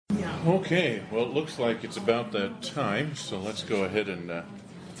Okay, well, it looks like it's about that time, so let's go ahead and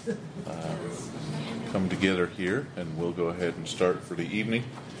come together here, and we'll go ahead and start for the evening.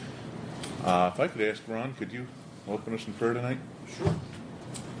 If I could ask Ron, could you open us in prayer tonight? Sure.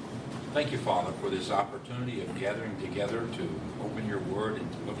 Thank you, Father, for this opportunity of gathering together to open your word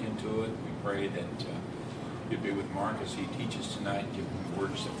and to look into it. We pray that you'd be with Mark as he teaches tonight, give him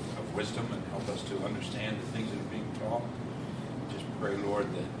words of wisdom and help us to understand the things that are being taught. Just pray, Lord,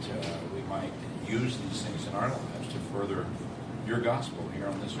 that we might use these things in our lives to further your gospel here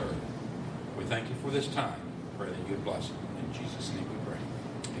on this earth. We thank you for this time. Pray that you'd bless it. In Jesus' name we pray.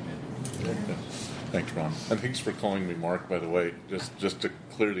 Amen. Thanks, Ron. And thanks for calling me Mark, by the way, just to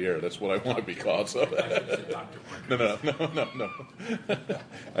clear the air. That's what I want to be called. So. No.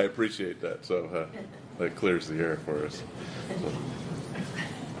 I appreciate that. So that clears the air for us. So.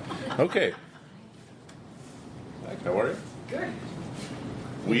 Okay. How are you? Good.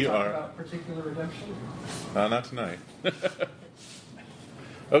 We talk are about particular redemption? Not tonight.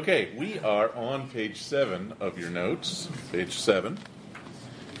 Okay, we are on page 7 of your notes, page 7,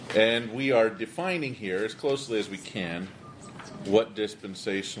 and we are defining here as closely as we can what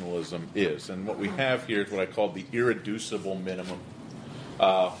dispensationalism is. And what we have here is what I call the irreducible minimum.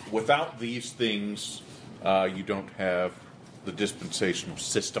 Without these things, you don't have the dispensational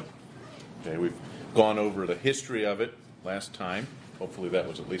system. Okay, we've gone over the history of it last time. Hopefully that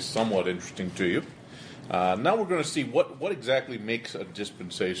was at least somewhat interesting to you. Now we're going to see what exactly makes a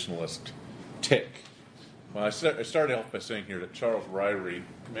dispensationalist tick. Well, I started off by saying here that Charles Ryrie,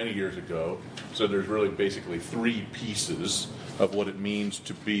 many years ago, said there's really basically 3 pieces of what it means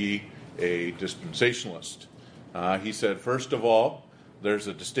to be a dispensationalist. He said, first of all, there's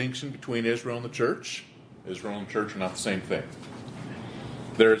a distinction between Israel and the church. Israel and the church are not the same thing.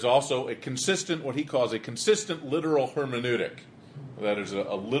 There's also what he calls a consistent literal hermeneutic. That is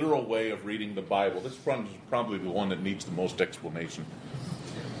a literal way of reading the Bible. This is probably the one that needs the most explanation.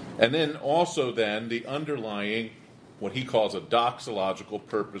 And then also the underlying, what he calls a doxological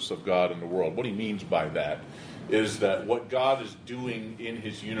purpose of God in the world. What he means by that is that what God is doing in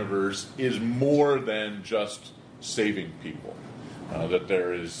his universe is more than just saving people. That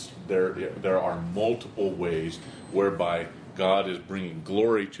there are multiple ways whereby God is bringing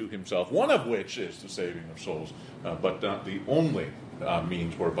glory to himself, one of which is the saving of souls, but not the only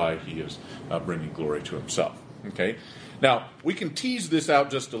means whereby he is bringing glory to himself. Okay, now we can tease this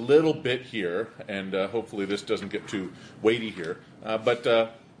out just a little bit here, and hopefully this doesn't get too weighty here. But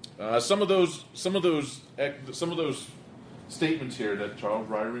some of those statements here that Charles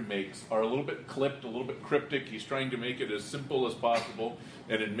Ryrie makes are a little bit clipped, a little bit cryptic. He's trying to make it as simple as possible,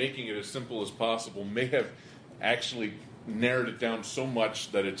 and in making it as simple as possible, may have actually narrowed it down so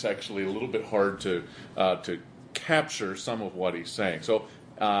much that it's actually a little bit hard to capture some of what he's saying. So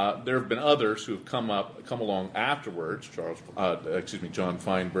there have been others who have come along afterwards. John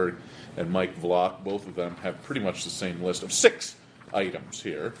Feinberg and Mike Vlock, both of them have pretty much the same list of 6 items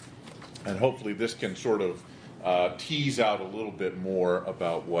here, and hopefully this can sort of tease out a little bit more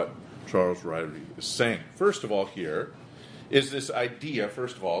about what Charles Ryrie is saying. First of all, here is this idea,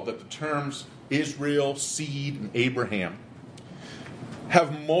 first of all, that the terms Israel, seed, and Abraham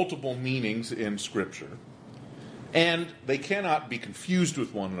have multiple meanings in Scripture, and they cannot be confused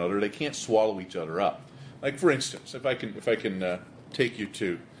with one another. They can't swallow each other up. Like, for instance, if I can take you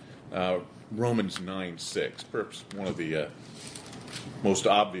to Romans 9:6, perhaps one of the most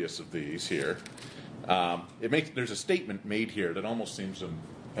obvious of these here. There's a statement made here that almost seems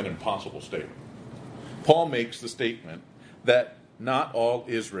an impossible statement. Paul makes the statement that not all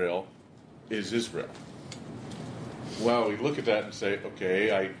Israel is Israel. Well, we look at that and say,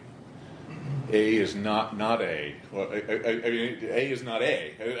 okay, A is not A. Well, A is not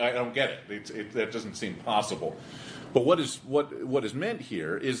A. I don't get it. That doesn't seem possible. But what is meant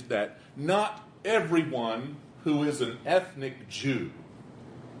here is that not everyone who is an ethnic Jew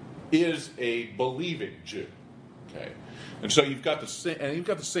is a believing Jew. Okay, and so you've got the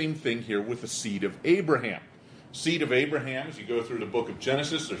same thing here with the seed of Abraham. Seed of Abraham, as you go through the book of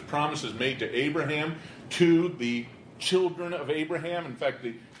Genesis, there's promises made to Abraham, to the children of Abraham. In fact,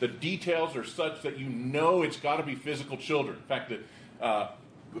 the details are such that you know it's got to be physical children. In fact, the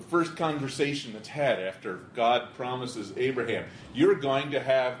first conversation that's had after God promises Abraham, you're going to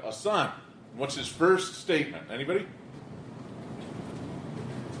have a son. What's his first statement? Anybody?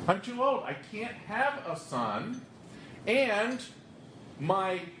 I'm too old. I can't have a son, and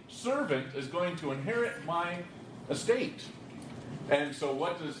my servant is going to inherit my estate. And so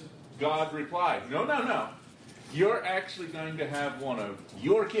what does God reply? No. You're actually going to have one of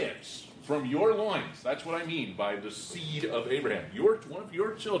your kids from your loins. That's what I mean by the seed of Abraham. One of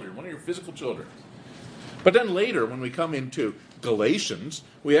your children, one of your physical children. But then later, when we come into Galatians,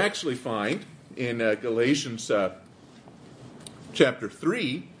 we actually find in Galatians chapter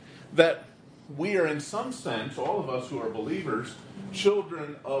 3 that we are, in some sense, all of us who are believers,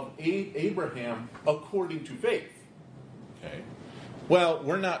 children of Abraham according to faith. Okay? Well,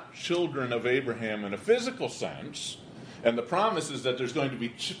 we're not children of Abraham in a physical sense, and the promise is that there's going to be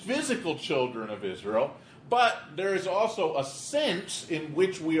physical children of Israel, but there is also a sense in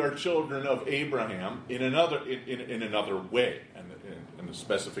which we are children of Abraham in another way, and the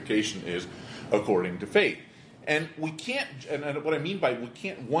specification is according to faith. And we can't, and what I mean by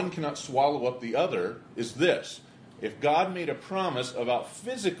one cannot swallow up the other is this. If God made a promise about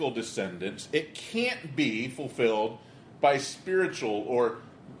physical descendants, it can't be fulfilled by spiritual or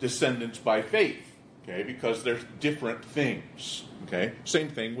descendants by faith, okay? Because they're different things, okay? Same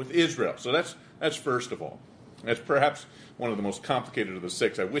thing with Israel. So that's first of all. That's perhaps one of the most complicated of the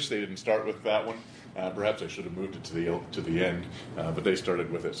six. I wish they didn't start with that one. Perhaps I should have moved it to the end, but they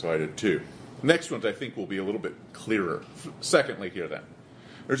started with it, so I did too. Next ones I think will be a little bit clearer. Secondly, here then,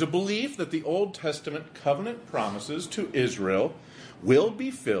 there's a belief that the Old Testament covenant promises to Israel will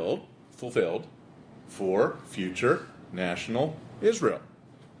be fulfilled for future national Israel.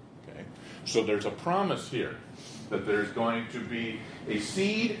 Okay? So there's a promise here that there's going to be a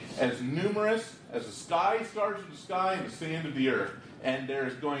seed as numerous as the stars of the sky and the sand of the earth, and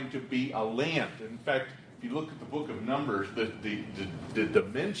there's going to be a land. In fact, if you look at the book of Numbers, the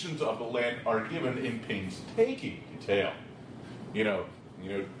dimensions of the land are given in painstaking detail. You know,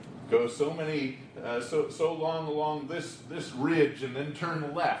 go so long along this ridge, and then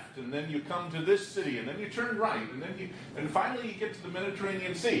turn left, and then you come to this city, and then you turn right, and finally you get to the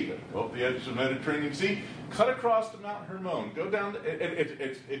Mediterranean Sea. Go up the edge of the Mediterranean Sea, cut across to Mount Hermon, go down.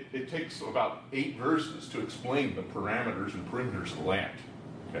 It takes about 8 verses to explain the parameters and perimeters of the land.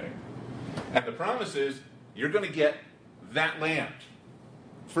 Okay, and the promise is you're going to get that land.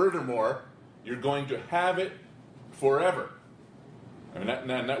 Furthermore, you're going to have it forever. I mean,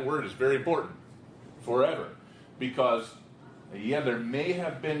 that word is very important, forever, because, there may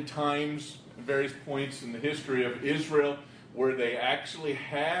have been times, at various points in the history of Israel, where they actually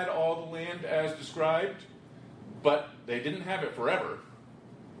had all the land as described, but they didn't have it forever,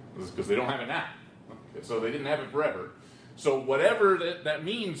 because they don't have it now. Okay, so they didn't have it forever. So whatever that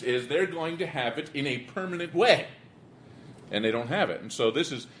means is they're going to have it in a permanent way, and they don't have it. And so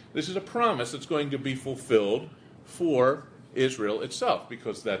this is a promise that's going to be fulfilled for Israel itself,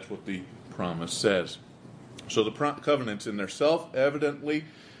 because that's what the promise says. So the covenants in their self-evidently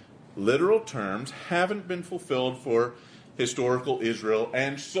literal terms haven't been fulfilled for historical Israel,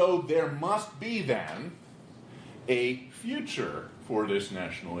 and so there must be then a future for this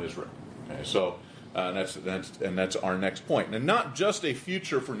national Israel. Okay, so that's our next point. And not just a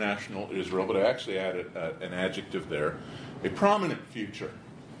future for national Israel, but I actually added an adjective there, a prominent future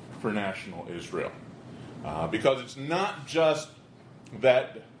for national Israel. Because it's not just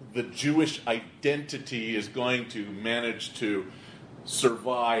that the Jewish identity is going to manage to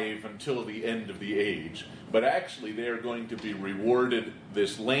survive until the end of the age, but actually they are going to be rewarded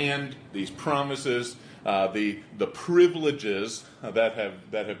this land, these promises, the privileges that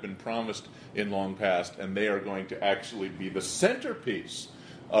have been promised in long past, and they are going to actually be the centerpiece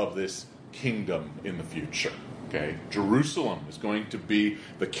of this kingdom in the future. Okay, Jerusalem is going to be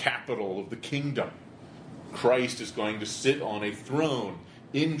the capital of the kingdom. Christ is going to sit on a throne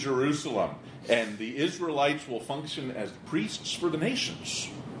in Jerusalem, and the Israelites will function as priests for the nations.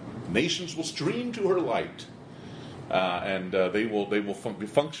 Nations will stream to her light, and they will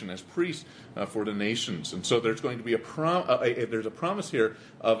function as priests for the nations. And so there's going to be there's a promise here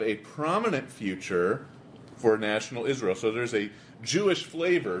of a prominent future for national Israel. So there's a Jewish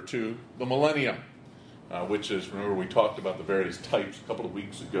flavor to the millennium, which is, remember we talked about the various types a couple of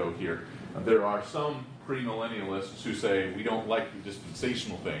weeks ago here. There are some premillennialists who say we don't like the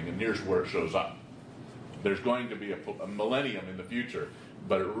dispensational thing, and here's where it shows up. There's going to be a millennium in the future,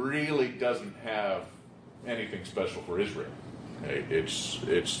 but it really doesn't have anything special for Israel. Okay?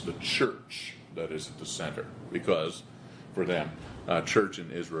 It's the church that is at the center, because for them, church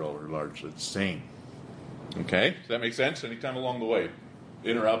and Israel are largely the same. Okay? Does that make sense? Anytime along the way,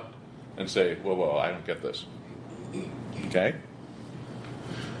 interrupt and say, whoa, I don't get this. Okay?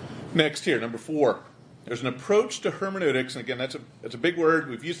 Next here, number 4. There's an approach to hermeneutics, and again, that's a big word.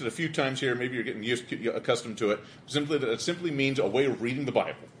 We've used it a few times here. Maybe you're getting accustomed to it. It simply means a way of reading the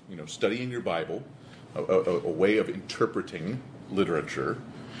Bible, studying your Bible, a way of interpreting literature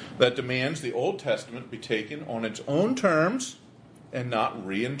that demands the Old Testament be taken on its own terms and not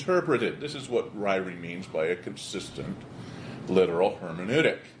reinterpreted. This is what Ryrie means by a consistent literal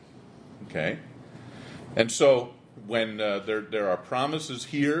hermeneutic. Okay? And so when there are promises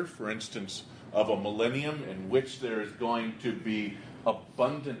here, for instance, of a millennium in which there is going to be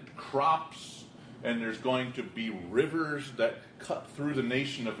abundant crops and there's going to be rivers that cut through the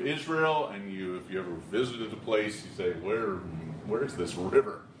nation of Israel, and if you ever visited a place, you say, where's this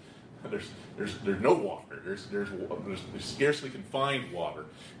river? There's no water. There's scarcely can find water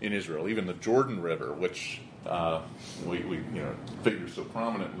in Israel. Even the Jordan River, which we figures so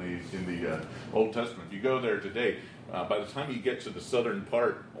prominently in the Old Testament. If you go there today, by the time you get to the southern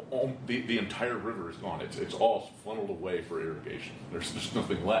part, the entire river is gone. It's all funneled away for irrigation. There's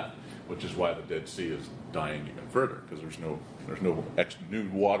nothing left, which is why the Dead Sea is dying even further, because there's no new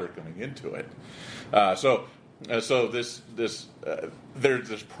water coming into it. So there's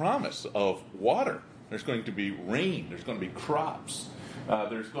this promise of water. There's going to be rain. There's going to be crops.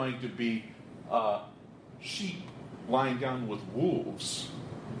 There's going to be sheep lying down with wolves.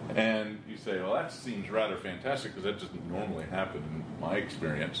 And you say, well, that seems rather fantastic, because that doesn't normally happen in my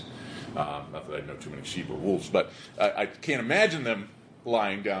experience. Not that I know too many sheep or wolves, but I can't imagine them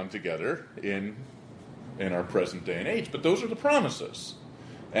lying down together in our present day and age. But those are the promises.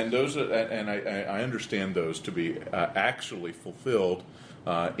 And I understand those to be actually fulfilled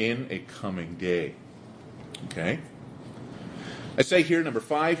in a coming day. Okay? I say here, number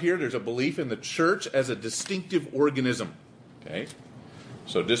 5 here, there's a belief in the church as a distinctive organism. Okay?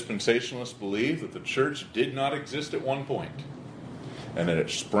 So dispensationalists believe that the church did not exist at one point, and that it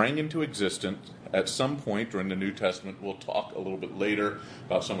sprang into existence at some point during the New Testament. We'll talk a little bit later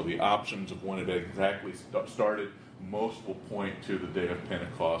about some of the options of when it exactly started. Most will point to the day of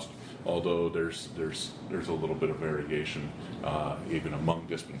Pentecost, although there's a little bit of variation even among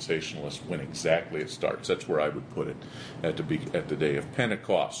dispensationalists when exactly it starts. That's where I would put it, at the day of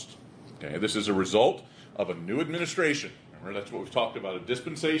Pentecost. Okay, this is a result of a new administration. Remember, that's what we've talked about. A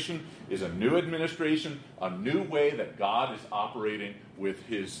dispensation is a new administration, a new way that God is operating with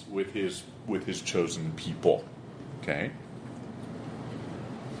his chosen people. Okay.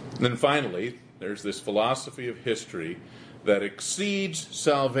 And then finally, there's this philosophy of history that exceeds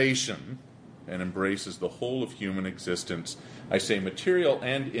salvation and embraces the whole of human existence. I say material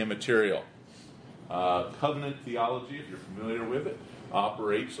and immaterial. Covenant theology, if you're familiar with it,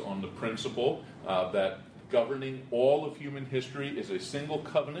 operates on the principle that governing all of human history is a single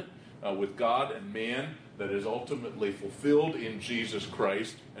covenant with God and man that is ultimately fulfilled in Jesus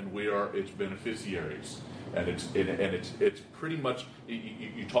Christ, and we are its beneficiaries. And it's pretty much,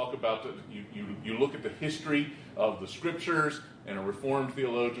 you talk about you look at the history of the Scriptures, and a Reformed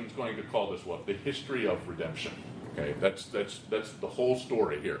theologian is going to call this what? The history of redemption. Okay, that's the whole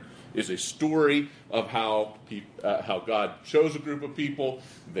story here. Is a story of how God chose a group of people.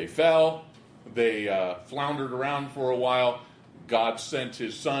 They fell. They floundered around for a while. God sent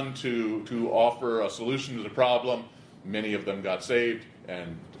his son to offer a solution to the problem. Many of them got saved,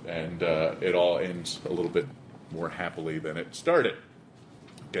 and it all ends a little bit more happily than it started.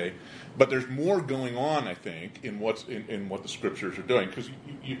 Okay, but there's more going on, I think, in what the Scriptures are doing. Because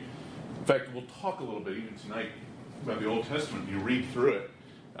in fact, we'll talk a little bit even tonight about the Old Testament. You read through it.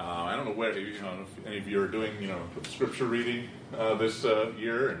 I don't know whether if any of you are doing Scripture reading this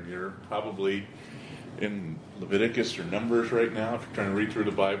year, and you're probably in Leviticus or Numbers right now. If you're trying to read through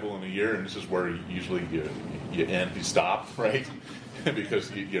the Bible in a year, and this is where usually you stop, right?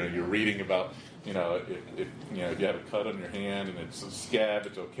 Because you're reading about if you have a cut on your hand and it's a scab,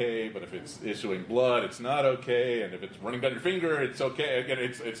 it's okay, but if it's issuing blood, it's not okay, and if it's running down your finger, it's okay. Again,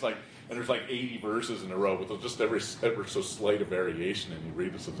 it's like, and there's like 80 verses in a row with just ever so slight a variation, and you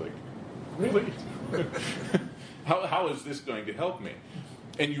read this, it's like, really? How is this going to help me?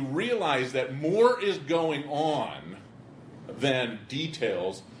 And you realize that more is going on than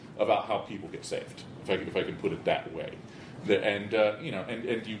details about how people get saved, if I can put it that way. And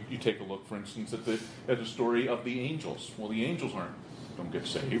you take a look, for instance, at the story of the angels. Well, the angels don't get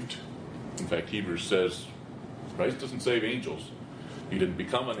saved. In fact, Hebrews says Christ doesn't save angels. He didn't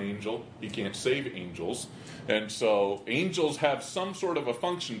become an angel. He can't save angels. And so angels have some sort of a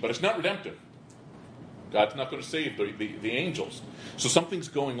function, but it's not redemptive. God's not going to save the angels. So something's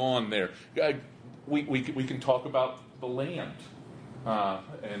going on there. We can talk about the land.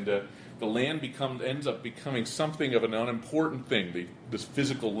 The land ends up becoming something of an unimportant thing, this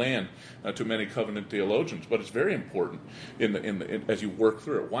physical land, to many covenant theologians. But it's very important as you work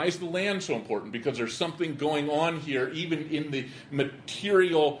through it. Why is the land so important? Because there's something going on here, even in the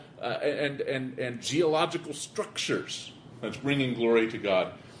material and geological structures, that's bringing glory to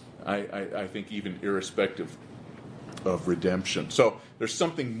God. I think even irrespective of redemption. So there's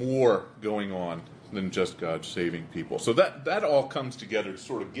something more going on than just God saving people. So that all comes together to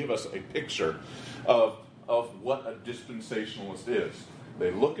sort of give us a picture of what a dispensationalist is.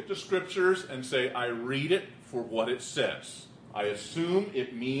 They look at the scriptures and say, I read it for what it says. I assume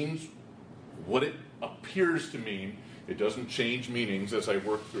it means what it appears to mean. It doesn't change meanings as I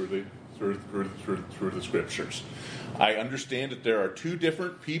work through the scriptures. I understand that there are two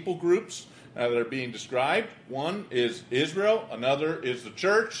different people groups that are being described. One is Israel, another is the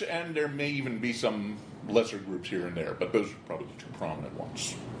church, and there may even be some lesser groups here and there, but those are probably the two prominent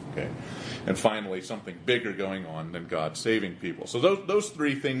ones. Okay, and finally, something bigger going on than God saving people. So those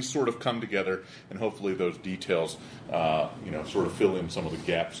three things sort of come together, and hopefully those details, sort of fill in some of the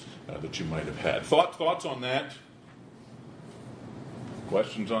gaps that you might have had. Thoughts on that?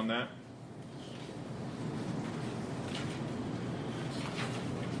 Questions on that?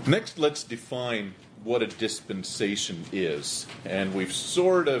 Next, let's define what a dispensation is. And we've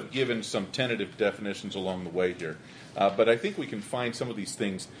sort of given some tentative definitions along the way here. But I think we can find some of these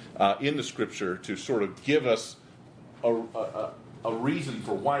things in the Scripture to sort of give us a reason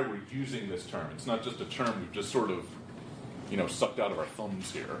for why we're using this term. It's not just a term we've just sort of, sucked out of our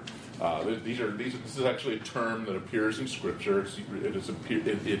thumbs here. This is actually a term that appears in Scripture.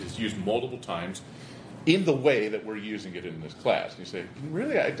 It is used multiple times in the way that we're using it in this class. And you say,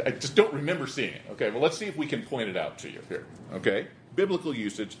 really? I just don't remember seeing it. Okay, well, let's see if we can point it out to you here. Okay, biblical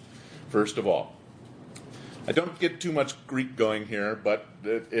usage, first of all. I don't get too much Greek going here, but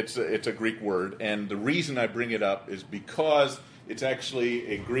it's a Greek word. And the reason I bring it up is because it's actually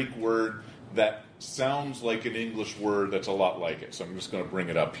a Greek word that sounds like an English word that's a lot like it. So I'm just going to bring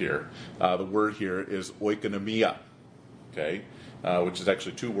it up here. The word here is oikonomia, okay, which is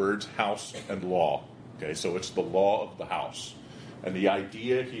actually two words, house and law. Okay, so it's the law of the house. And the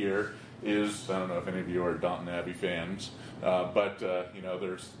idea here is, I don't know if any of you are Downton Abbey fans, but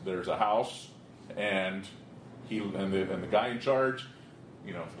there's a house, and the guy in charge,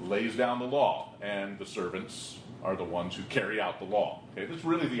 lays down the law, and the servants are the ones who carry out the law. Okay, that's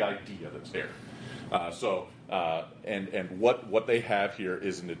really the idea that's here. And what they have here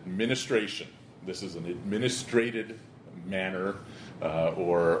is an administration. This is an administrated manner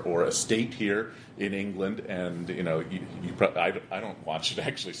or a state here in England, and I don't watch it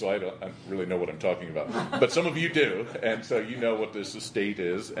actually, so I don't really know what I'm talking about. But some of you do, and so you know what this estate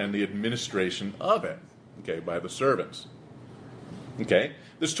is and the administration of it. Okay, by the servants. Okay,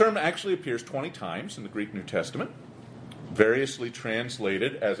 this term actually appears 20 times in the Greek New Testament, variously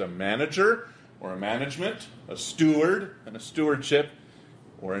translated as a manager or a management, a steward and a stewardship,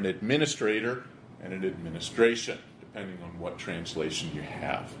 or an administrator and an administration, depending on what translation you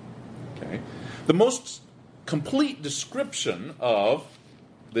have. Okay, the most complete description of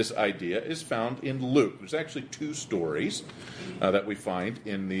this idea is found in Luke. There's actually two stories that we find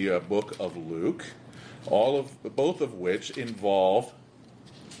in the book of Luke. Both of which involve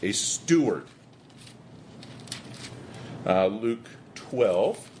a steward. Luke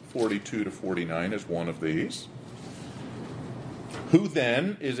 12:42-49 is one of these. Who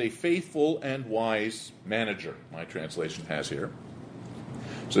then is a faithful and wise manager? My translation has here.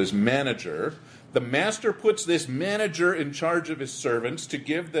 So this manager, the master puts this manager in charge of his servants to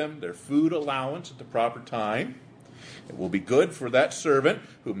give them their food allowance at the proper time. It will be good for that servant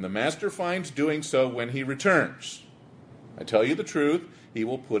whom the master finds doing so when he returns. I tell you the truth, he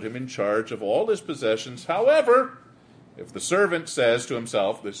will put him in charge of all his possessions. However, if the servant says to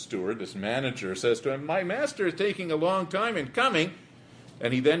himself, this steward, this manager, says to him, my master is taking a long time in coming,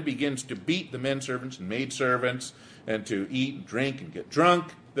 and he then begins to beat the men servants and maid servants and to eat and drink and get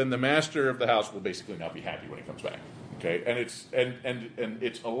drunk, then the master of the house will basically not be happy when he comes back. Okay, and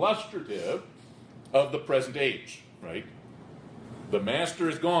it's illustrative of the present age. Right? The master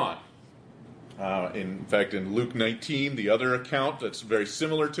is gone. In fact, in Luke 19, the other account that's very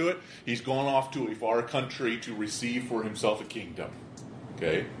similar to it, he's gone off to a far country to receive for himself a kingdom.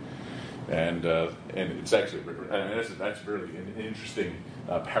 Okay? And it's actually, that's really an interesting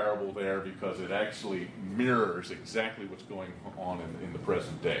parable there because it actually mirrors exactly what's going on in the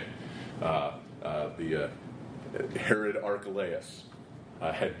present day. Herod Archelaus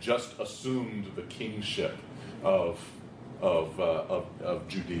had just assumed the kingship of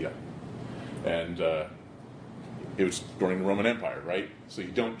Judea, and it was during the Roman Empire, right? So you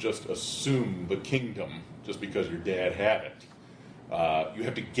don't just assume the kingdom just because your dad had it. You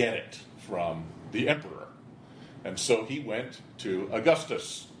have to get it from the emperor, and so he went to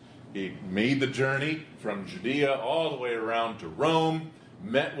Augustus. He made the journey from Judea all the way around to Rome,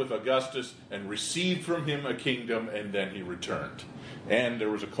 met with Augustus, and received from him a kingdom, and then he returned. And there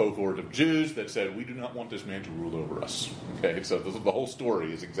was a cohort of Jews that said, we do not want this man to rule over us. Okay, so the whole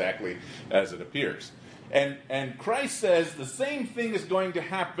story is exactly as it appears. And Christ says the same thing is going to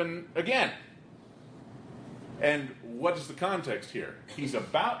happen again. And what is the context here? He's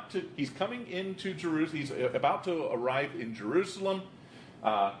coming into Jerusalem. He's about to arrive in Jerusalem.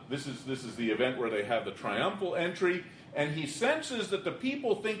 This is the event where they have the triumphal entry. And he senses that the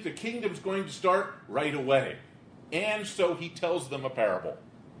people think the kingdom's going to start right away. And so he tells them a parable.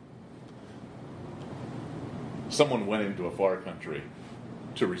 Someone went into a far country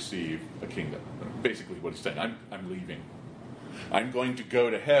to receive a kingdom. Basically what he's saying, I'm leaving. I'm going to go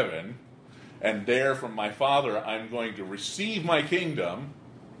to heaven, and there from my Father I'm going to receive my kingdom,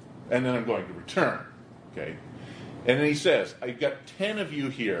 and then I'm going to return. Okay? And then he says, I've got 10 of you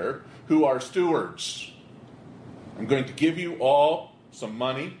here who are stewards. I'm going to give you all some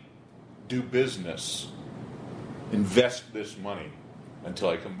money, do business, invest this money until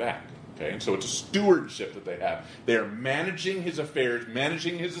I come back. Okay, and so it's a stewardship that they have. They are managing his affairs,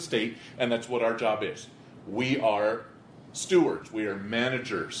 managing his estate, and that's what our job is. We are stewards. We are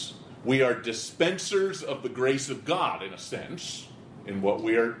managers. We are dispensers of the grace of God, in a sense, in what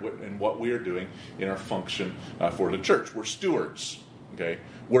we are doing in our function for the church. We're stewards. Okay,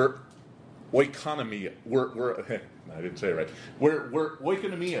 we're oikonomia. I didn't say it right. We're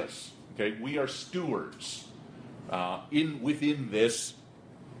oikonomias. Okay, we are stewards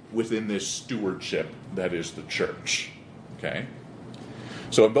within this stewardship that is the church. Okay?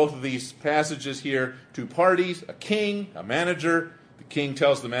 So in both of these passages here, two parties, a king, a manager. The king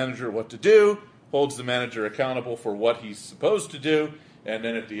tells the manager what to do, holds the manager accountable for what he's supposed to do, and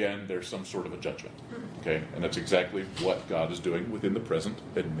then at the end there's some sort of a judgment. Okay? And that's exactly what God is doing within the present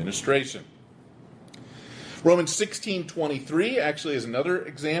administration. Romans 16:23 actually is another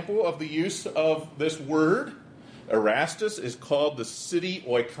example of the use of this word. Erastus is called the city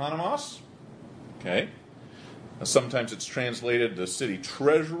oikonomos. Okay. Sometimes it's translated the city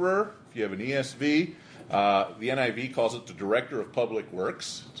treasurer, if you have an ESV. The NIV calls it the director of public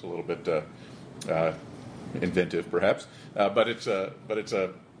works. It's a little bit inventive, perhaps, but it's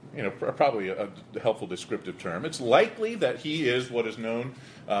probably a helpful descriptive term. It's likely that he is what is known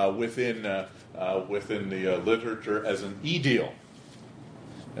within the literature as an aedile.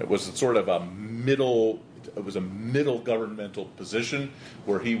 It was sort of a middle governmental position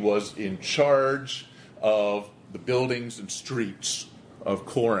where he was in charge of the buildings and streets of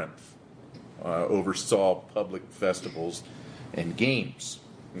Corinth, oversaw public festivals and games.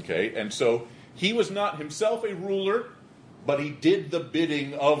 Okay, and so he was not himself a ruler, but he did the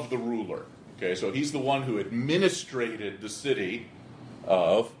bidding of the ruler. Okay, so he's the one who administrated the city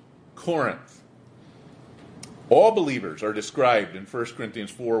of Corinth. All believers are described in 1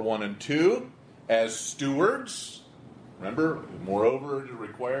 Corinthians 4:1 and 2 as stewards. Remember, moreover, it is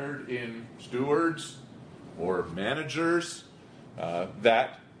required in stewards or managers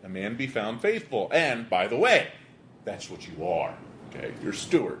that a man be found faithful. And, by the way, that's what you are. Okay, you're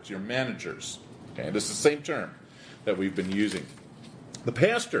stewards, you're managers. Okay, this is the same term that we've been using. The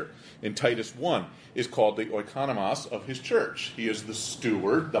pastor in Titus 1 is called the oikonomos of his church. He is the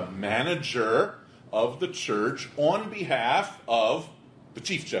steward, the manager of the church on behalf of the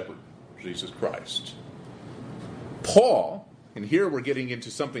chief shepherd, Jesus Christ. Paul, and here we're getting into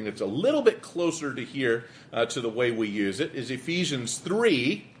something that's a little bit closer to here, to the way we use it, is Ephesians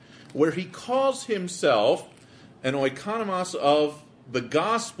 3, where he calls himself an oikonomos of the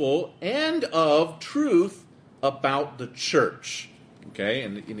gospel and of truth about the church. Okay,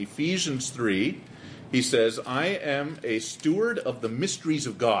 and in Ephesians 3, he says, I am a steward of the mysteries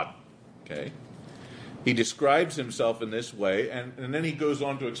of God. Okay, he describes himself in this way, and then he goes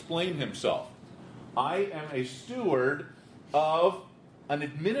on to explain himself. I am a steward of an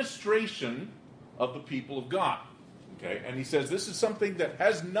administration of the people of God. Okay, and he says this is something that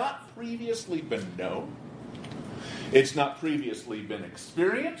has not previously been known. It's not previously been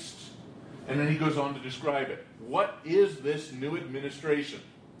experienced. And then he goes on to describe it. What is this new administration?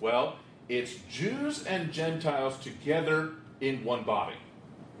 Well, it's Jews and Gentiles together in one body.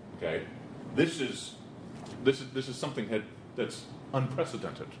 Okay, this is something that's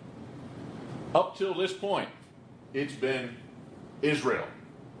unprecedented. Up till this point, it's been Israel.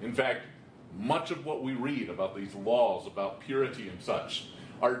 In fact, much of what we read about these laws about purity and such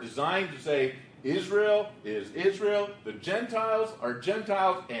are designed to say Israel is Israel, the Gentiles are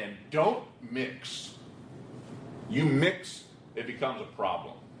Gentiles, and don't mix. You mix, it becomes a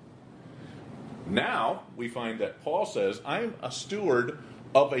problem. Now, we find that Paul says, I'm a steward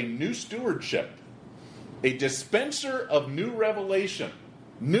of a new stewardship, a dispenser of new revelation.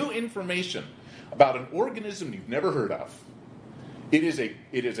 new information about an organism you've never heard of. It is an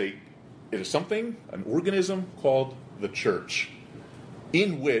organism called the church,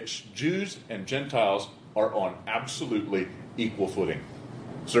 in which Jews and Gentiles are on absolutely equal footing.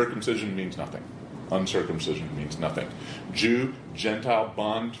 Circumcision means nothing. Uncircumcision means nothing. Jew, Gentile,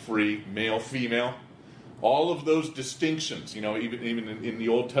 bond, free, male, female, all of those distinctions, even in the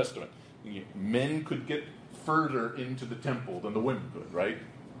Old Testament, men could get further into the temple than the women could, right?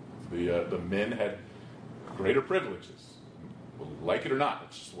 The men had greater privileges. Like it or not,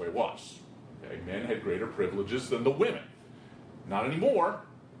 that's just the way it was. Okay? Men had greater privileges than the women. Not anymore.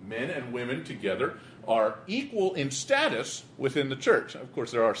 Men and women together are equal in status within the church. Of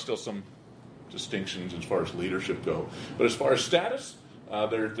course, there are still some distinctions as far as leadership go, but as far as status,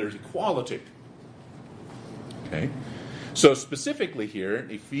 there's equality. Okay? So specifically here,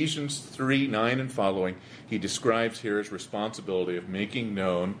 in Ephesians 3:9 and following, he describes here his responsibility of making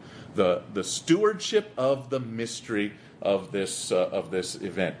known the stewardship of the mystery of this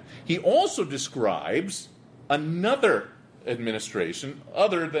event. He also describes another administration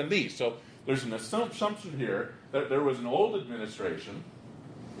other than these. So there's an assumption here that there was an old administration,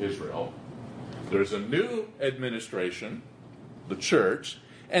 Israel. There's a new administration, the church.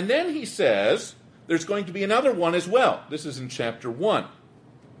 And then he says there's going to be another one as well. This is in chapter 1.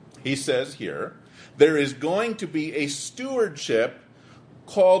 He says here, there is going to be a stewardship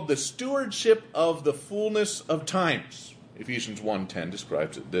called the stewardship of the fullness of times. Ephesians 1:10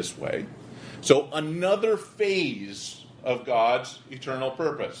 describes it this way. So another phase of God's eternal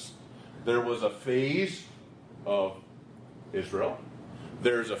purpose. There was a phase of Israel.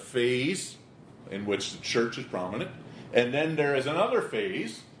 There's a phase in which the church is prominent. And then there is another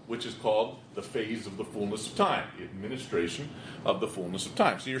phase, which is called the phase of the fullness of time, the administration of the fullness of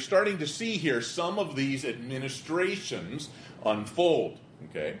time. So you're starting to see here some of these administrations unfold.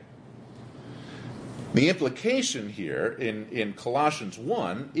 Okay? The implication here in Colossians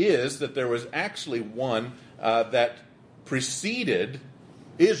 1 is that there was actually one that preceded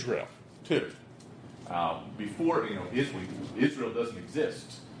Israel, too. Before, Israel doesn't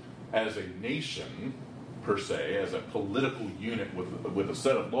exist as a nation, per se, as a political unit with a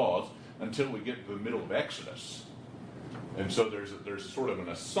set of laws until we get to the middle of Exodus. And so there's sort of an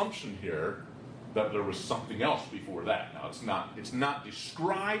assumption here that there was something else before that. Now, it's not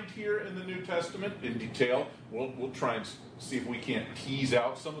described here in the New Testament in detail. We'll try and see if we can't tease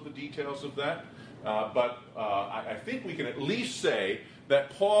out some of the details of that. But I think we can at least say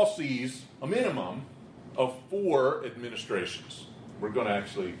that Paul sees a minimum of 4 administrations. We're going to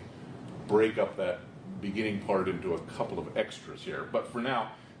actually break up that beginning part into a couple of extras here. But for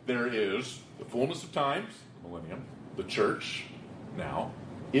now, there is the fullness of times, the millennium, the church, now,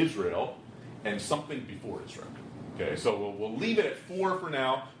 Israel, and something before Israel. Okay, so we'll leave it at 4 for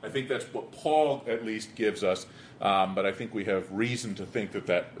now. I think that's what Paul at least gives us. But I think we have reason to think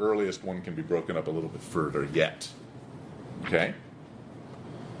that earliest one can be broken up a little bit further yet. Okay?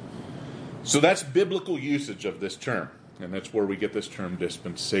 So that's biblical usage of this term. And that's where we get this term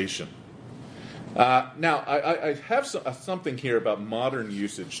dispensation. Now, I have something here about modern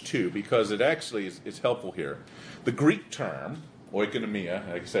usage, too, because it actually is helpful here. The Greek term, oikonomia,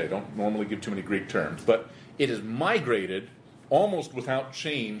 like I say, I don't normally give too many Greek terms, but it is migrated almost without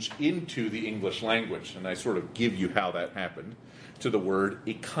change into the English language. And I sort of give you how that happened to the word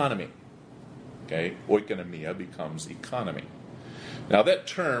economy. Okay? Oikonomia becomes economy. Now, that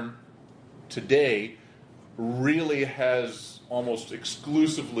term today really has almost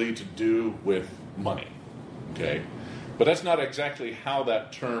exclusively to do with money. Okay? But that's not exactly how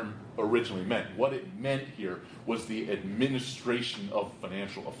that term originally meant. What it meant here was the administration of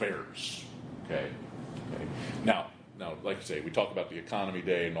financial affairs. Okay? Now, like I say, we talk about the economy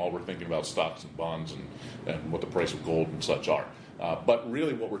day and all we're thinking about stocks and bonds and what the price of gold and such are. But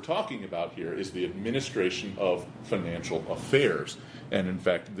really what we're talking about here is the administration of financial affairs. And in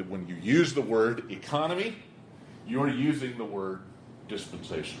fact, when you use the word economy, you're using the word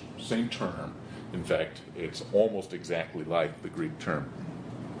dispensation. Same term. In fact, it's almost exactly like the Greek term.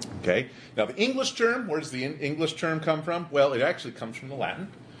 Okay? Now, the English term, where does the English term come from? Well, it actually comes from the Latin,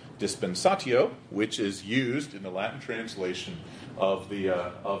 dispensatio, which is used in the Latin translation of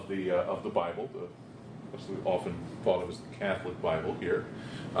the Bible. What's often thought of as the Catholic Bible here,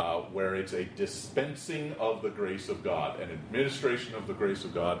 where it's a dispensing of the grace of God, an administration of the grace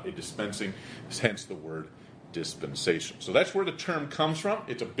of God, a dispensing, hence the word dispensation. So that's where the term comes from.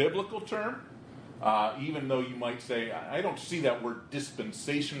 It's a biblical term, even though you might say, I don't see that word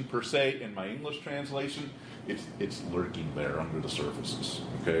dispensation per se in my English translation. It's lurking there under the surfaces,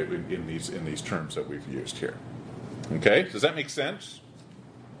 okay, in these terms that we've used here. Okay, does that make sense?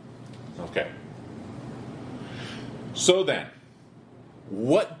 Okay. So then,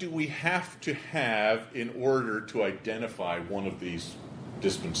 what do we have to have in order to identify one of these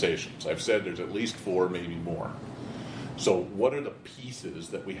dispensations? I've said there's at least 4, maybe more. So what are the pieces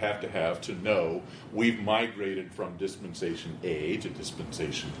that we have to know we've migrated from dispensation A to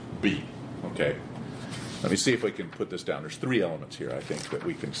dispensation B? Okay. Let me see if I can put this down. There's 3 elements here, I think, that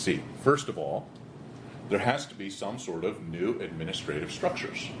we can see. First of all, there has to be some sort of new administrative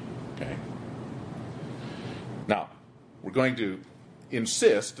structures. Okay. Now, we're going to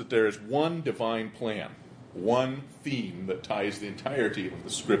insist that there is one divine plan, one theme that ties the entirety of the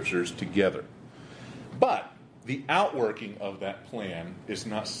Scriptures together. But the outworking of that plan is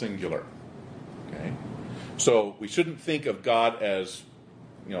not singular. Okay? So we shouldn't think of God as,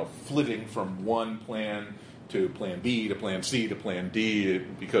 flitting from one plan to plan B to plan C to plan D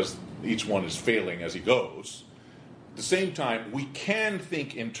because each one is failing as he goes. At the same time, we can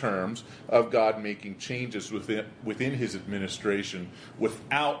think in terms of God making changes within his administration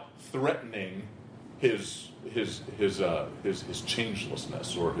without threatening his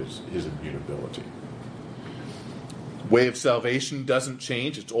changelessness or his immutability. Way of salvation doesn't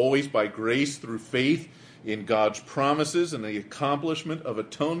change. It's always by grace through faith in God's promises and the accomplishment of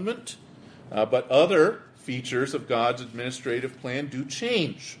atonement. But other features of God's administrative plan do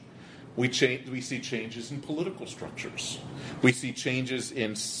change. We see changes in political structures. We see changes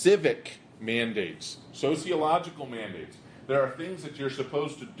in civic mandates, sociological mandates. There are things that you're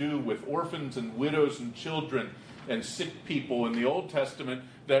supposed to do with orphans and widows and children and sick people in the Old Testament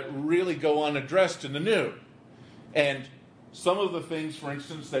that really go unaddressed in the New. And some of the things, for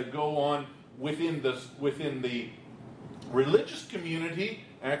instance, that go on within the religious community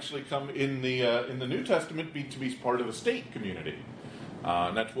actually come in the New Testament to be part of the state community.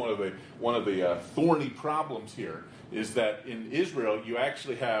 And that's one of the thorny problems here, is that in Israel you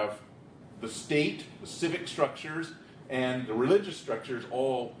actually have the state, the civic structures, and the religious structures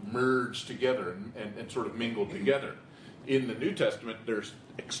all merged together and sort of mingled together. In the New Testament, they're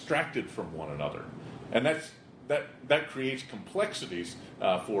extracted from one another, and that creates complexities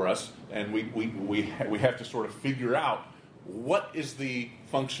for us, and we have to sort of figure out what is the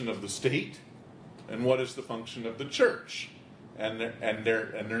function of the state and what is the function of the church. And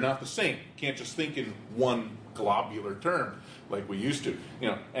they're not the same. You can't just think in one globular term like we used to.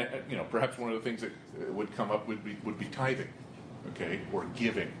 Perhaps one of the things that would come up would be tithing, okay, or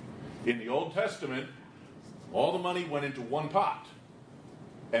giving. In the Old Testament, all the money went into one pot,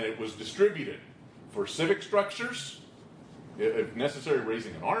 and it was distributed for civic structures, if necessary,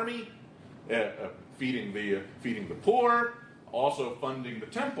 raising an army, feeding the poor, also funding the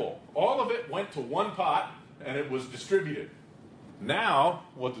temple. All of it went to one pot, and it was distributed. Now,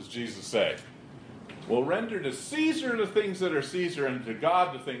 what does Jesus say? Well, render to Caesar the things that are Caesar, and to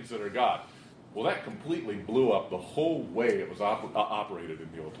God the things that are God. Well, that completely blew up the whole way it was operated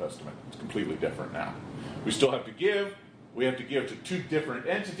in the Old Testament. It's completely different now. We still have to give. We have to give to 2 different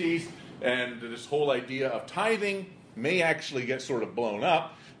entities, and this whole idea of tithing may actually get sort of blown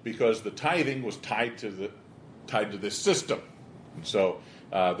up because the tithing was tied to this system. And so,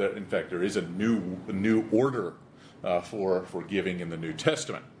 in fact, there is a new order for giving in the New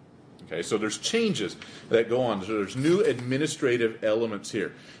Testament. Okay, so there's changes that go on. So there's new administrative elements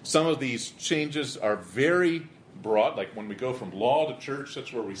here. Some of these changes are very broad, like when we go from law to church,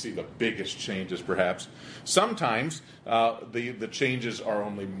 that's where we see the biggest changes, perhaps. Sometimes the changes are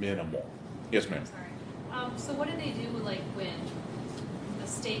only minimal. Yes, ma'am. Sorry. So what did they do, like when the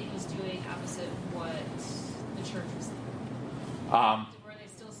state was doing opposite what the church was doing? Were they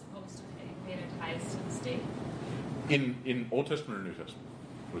still supposed to pay their tithes to the state? In Old Testament or New Testament?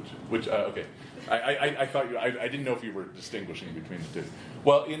 Which okay. I thought I didn't know if you were distinguishing between the two.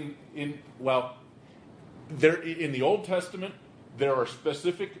 Well, there in the Old Testament there are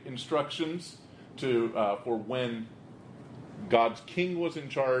specific instructions for when God's king was in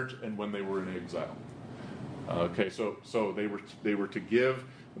charge and when they were in exile. Okay, so they were to give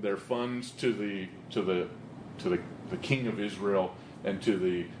their funds to the king of Israel and to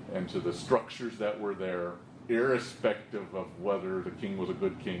the structures that were there, irrespective of whether the king was a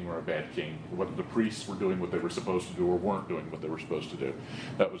good king or a bad king, whether the priests were doing what they were supposed to do or weren't doing what they were supposed to do.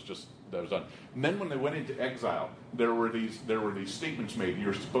 That was done. And then when they went into exile, there were these statements made.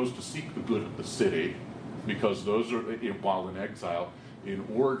 You're supposed to seek the good of the city, because those are, while in exile, in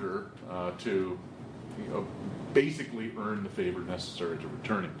order to basically earn the favor necessary to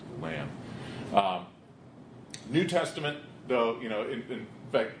returning to the land. New Testament, though, in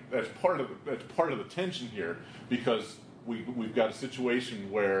fact, that's part of the tension here, because we've got a situation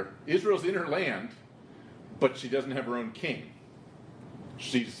where Israel's in her land, but she doesn't have her own king.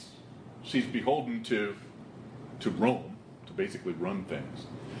 She's she's beholden to Rome to basically run things.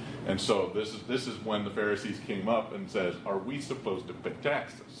 And so this is when the Pharisees came up and says, are we supposed to pay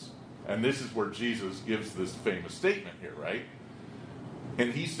taxes? And this is where Jesus gives this famous statement here, right?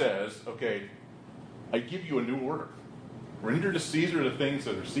 And he says, okay, I give you a new order. Render to Caesar the things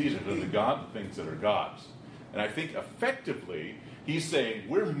that are Caesar's, and to God the things that are God's. And I think effectively, he's saying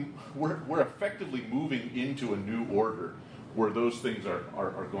we're effectively moving into a new order where those things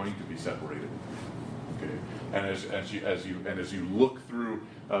are going to be separated. Okay, and as you look through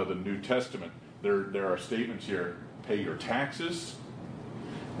the New Testament, there are statements here: pay your taxes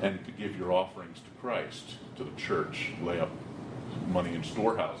and to give your offerings to Christ, to the church. Lay up money in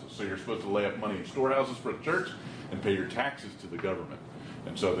storehouses. So you're supposed to lay up money in storehouses for the church and pay your taxes to the government,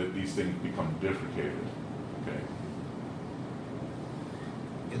 and so that these things become bifurcated. Okay.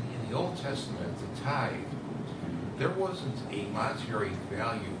 In the Old Testament, the tithe, there wasn't a monetary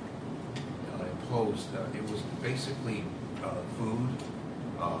value imposed. It was basically food,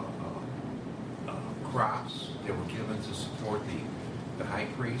 crops that were given to support the high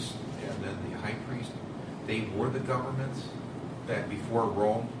priest, and then the high priest, they were the government back before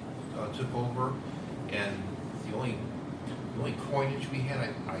Rome took over, and the only coinage we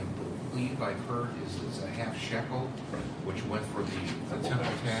had, I believe I've heard, is a half shekel, which went for the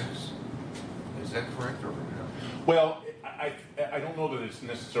temple tax. Is that correct, or no? Well, I don't know that it's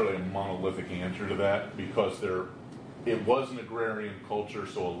necessarily a monolithic answer to that, because it was an agrarian culture,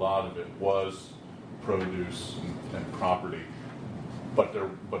 so a lot of it was produce and property. But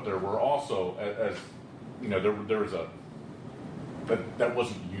there were also, as you know, there was that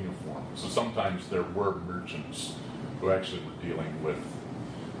wasn't uniform. So sometimes there were merchants who actually were dealing with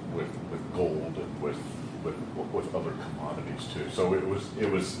gold and with other commodities too. So it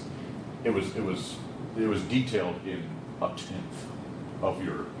was detailed in a tenth of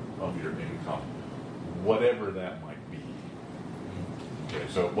your income, whatever that might be. Okay,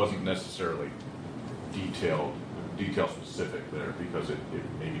 so it wasn't necessarily detail specific there, because it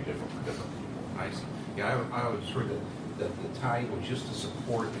may be different for different people. I see. Yeah, I always heard that the tithe was just to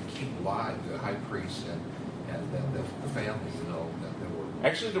support and keep alive the high priest and the family, you know, that there were.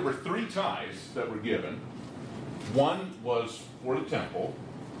 Actually, there were 3 tithes that were given. One was for the temple.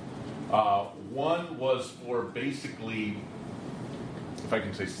 One was for basically, if I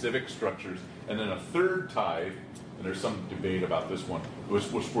can say, civic structures, and then a third tithe, and there's some debate about this one, was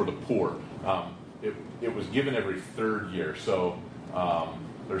for the poor. It was given every 3rd year, so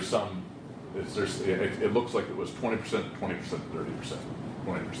there's some. It looks like it was 20%, 20%, 30%, 20%,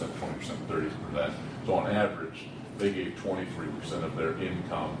 20%, 30%. So on average, they gave 23% of their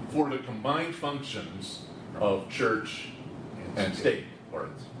income for the combined functions of church and state, or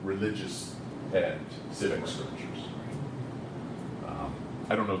religious and civic structures.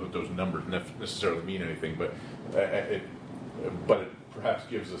 I don't know that those numbers necessarily mean anything, but it perhaps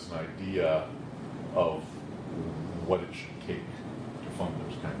gives us an idea of what it should take to fund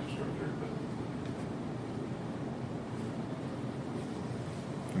those kinds of structures.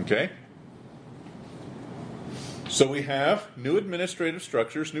 Okay. So we have new administrative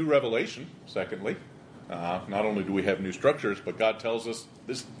structures, new revelation, secondly. Not only do we have new structures, but God tells us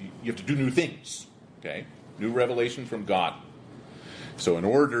this: you have to do new things. Okay? New revelation from God. So in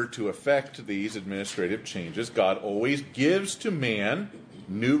order to effect these administrative changes, God always gives to man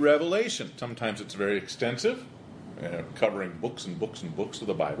new revelation. Sometimes it's very extensive, covering books and books and books of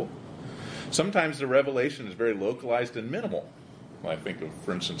the Bible. Sometimes the revelation is very localized and minimal. I think of,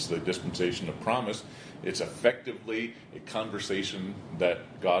 for instance, the dispensation of promise. It's effectively a conversation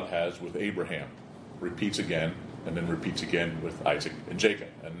that God has with Abraham. Repeats again, and then repeats again with Isaac and Jacob.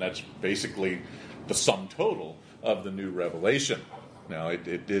 And that's basically the sum total of the new revelation. Now,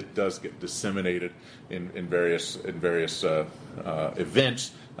 it does get disseminated in various events,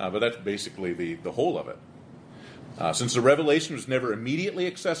 but that's basically the whole of it. Since the revelation was never immediately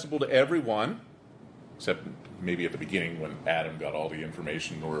accessible to everyone, except maybe at the beginning when Adam got all the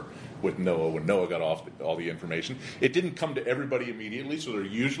information, or with Noah when Noah got all the information, it didn't come to everybody immediately, so there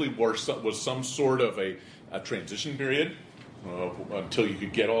usually was some sort of a transition period until you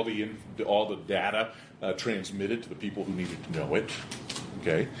could get all the data transmitted to the people who needed to know it.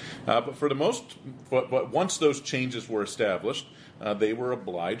 Okay, but once those changes were established, they were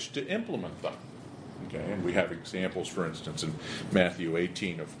obliged to implement them. Okay, and we have examples, for instance, in Matthew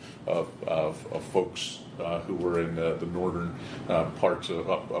 18 of folks who were in the northern parts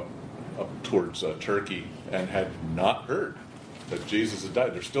up towards Turkey and had not heard that Jesus had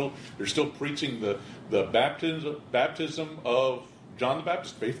died. They're still preaching the baptism of John the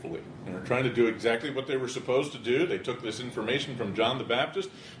Baptist faithfully. And they're trying to do exactly what they were supposed to do. They took this information from John the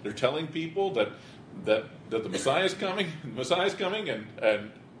Baptist. They're telling people that the Messiah is coming. The Messiah is coming,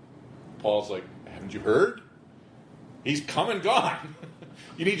 and Paul's like, haven't you heard? He's come and gone.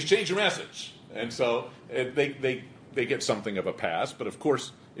 You need to change your message. And so they get something of a pass, but of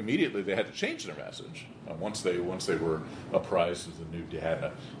course, immediately they had to change their message. Once they were apprised of the new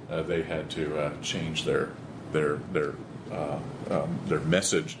data, they had to change their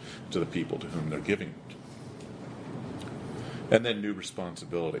message to the people to whom they're giving it. And then new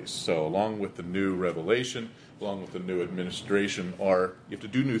responsibilities. So along with the new revelation, along with the new administration, you have to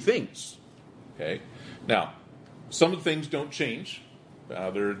do new things. Okay. Now, some of the things don't change.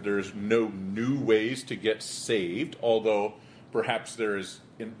 There's no new ways to get saved, although perhaps there is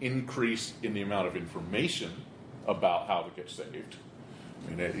an increase in the amount of information about how to get saved. I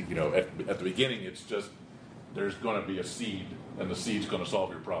mean, at the beginning, it's just there's going to be a seed, and the seed's going to solve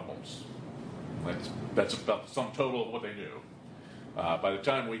your problems. That's about the sum total of what they knew. By the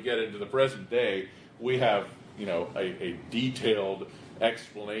time we get into the present day, we have a detailed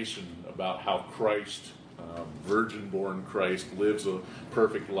explanation about how Christ, virgin-born Christ, lives a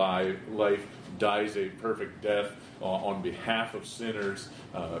perfect life, dies a perfect death on behalf of sinners,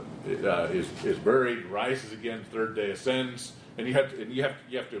 is buried, rises again, third day ascends, and you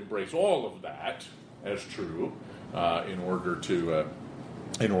have to embrace all of that as true in order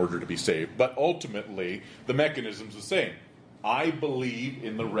to be saved. But ultimately, the mechanism's the same. I believe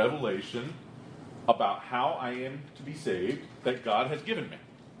in the revelation about how I am to be saved that God has given me.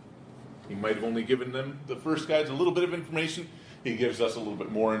 He might have only given them, the first guys, a little bit of information. He gives us a little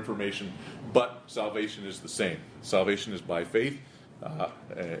bit more information, but salvation is the same. Salvation is by faith,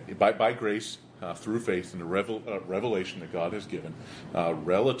 by grace, through faith in the revelation that God has given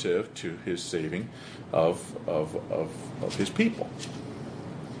relative to His saving of His people.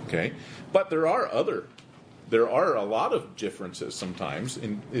 Okay, but there are a lot of differences sometimes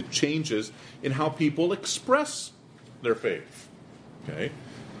in it changes in how people express their faith. Okay.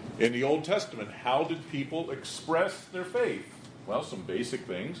 In the Old Testament, how did people express their faith? Well, some basic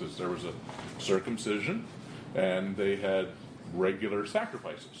things is there was a circumcision, and they had regular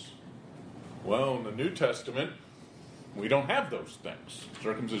sacrifices. Well, in the New Testament, we don't have those things.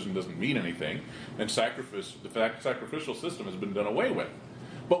 Circumcision doesn't mean anything, and the sacrificial system has been done away with.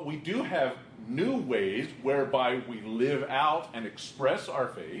 But we do have new ways whereby we live out and express our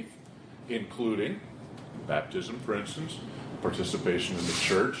faith, including baptism, for instance, participation in the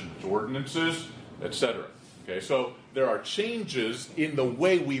church and its ordinances, etc. Okay, so there are changes in the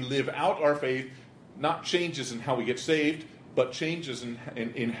way we live out our faith, not changes in how we get saved, but changes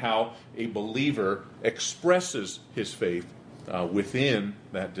in how a believer expresses his faith within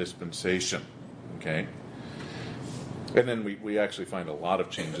that dispensation. Okay? And then we actually find a lot of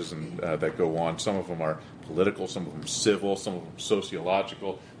changes that go on. Some of them are political, some of them civil, some of them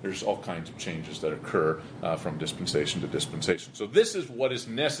sociological. There's all kinds of changes that occur from dispensation to dispensation. So this is what is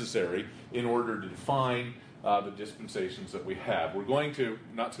necessary in order to define the dispensations that we have. We're going to,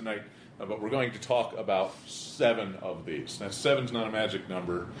 not tonight, but we're going to talk about 7 of these. Now, 7's not a magic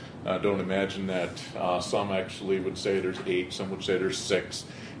number. Don't imagine that. Some actually would say there's 8. Some would say there's 6.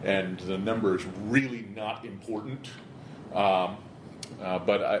 And the number is really not important. But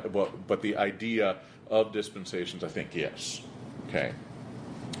the idea of dispensations, I think, yes. Okay.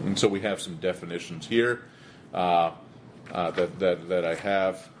 And so we have some definitions here that I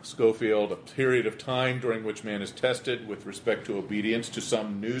have. Schofield, a period of time during which man is tested with respect to obedience to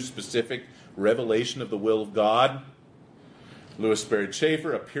some new specific revelation of the will of God. Lewis Sperry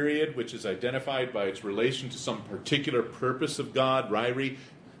Chafer, a period which is identified by its relation to some particular purpose of God. Ryrie,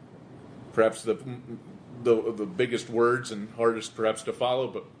 perhaps the biggest words and hardest perhaps to follow,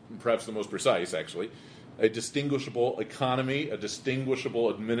 but perhaps the most precise, actually. A distinguishable economy, a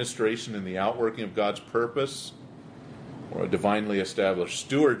distinguishable administration in the outworking of God's purpose, or a divinely established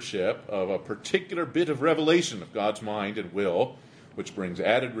stewardship of a particular bit of revelation of God's mind and will, which brings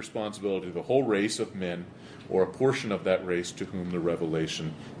added responsibility to the whole race of men, or a portion of that race to whom the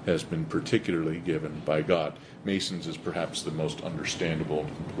revelation has been particularly given by God. Mason's is perhaps the most understandable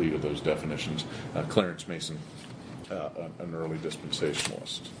and complete of those definitions. Clarence Mason, an early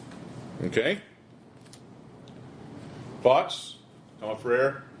dispensationalist. Okay? Thoughts? Come up for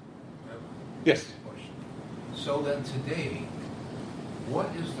air? Yes? So then today, what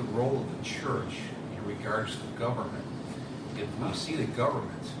is the role of the church in regards to government? If we see the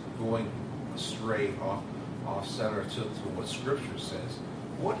government going astray, off center to what Scripture says,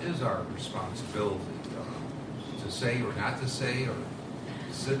 what is our responsibility to say or not to say, or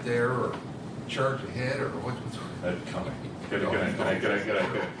sit there, or charge ahead, or what's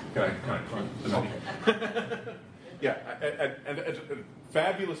Yeah, and a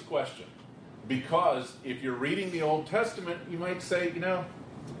fabulous question. Because if you're reading the Old Testament, you might say,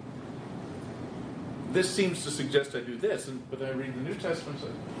 this seems to suggest I do this, but I read the New Testament, so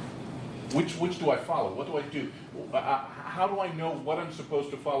which do I follow? What do I do? How do I know what I'm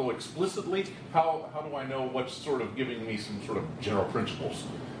supposed to follow explicitly? How do I know what's sort of giving me some sort of general principles?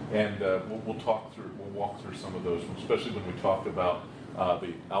 And we'll walk through some of those, especially when we talk about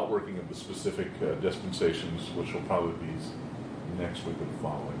the outworking of the specific dispensations, which will probably be next week or the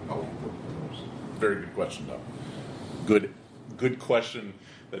following. Very good question, though. Good question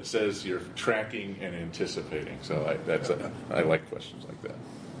that says you're tracking and anticipating. So I like questions like that.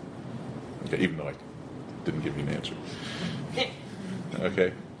 Okay, even though I didn't give you an answer.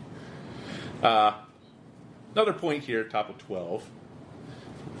 Okay. Another point here, top of 12.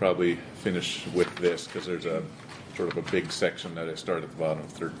 We'll probably finish with this because there's a sort of a big section that I start at the bottom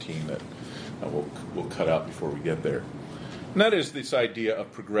of 13 that we'll cut out before we get there. And that is this idea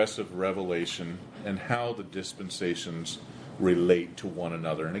of progressive revelation and how the dispensations relate to one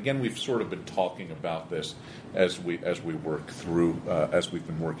another. And again, we've sort of been talking about this as we work through as we've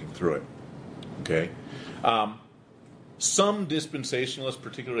been working through it. Okay. Some dispensationalists,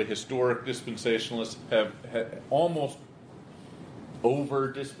 particularly historic dispensationalists, have almost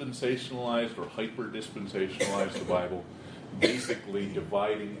over-dispensationalized or hyper-dispensationalized the Bible, basically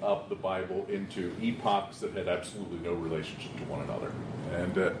dividing up the Bible into epochs that had absolutely no relationship to one another.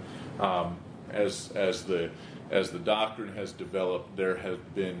 And as the doctrine has developed, there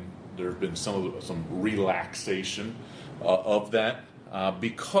have been some relaxation of that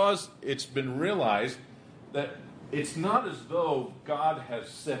because it's been realized that it's not as though God has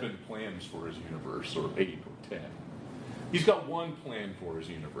 7 plans for his universe, or 8 or 10. He's got one plan for his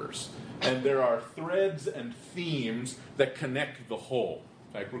universe. And there are threads and themes that connect the whole.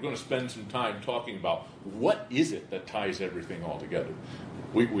 In fact, we're going to spend some time talking about what is it that ties everything all together.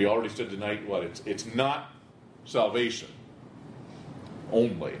 We already said tonight it's not salvation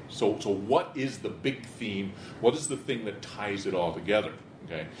only. So what is the big theme? What is the thing that ties it all together?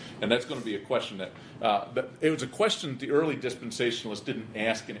 Okay, and that's going to be a question that it was a question the early dispensationalists didn't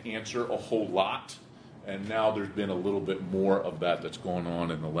ask and answer a whole lot, and now there's been a little bit more of that's going on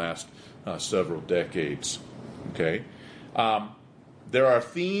in the last several decades. Okay, there are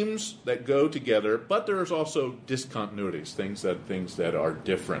themes that go together, but there's also discontinuities, things that are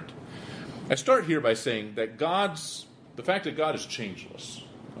different. I start here by saying that the fact that God is changeless,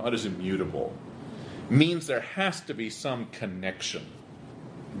 God is immutable, means there has to be some connection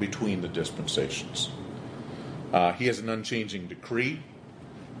between the dispensations. He has an unchanging decree.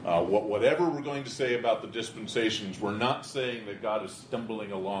 Whatever we're going to say about the dispensations, we're not saying that God is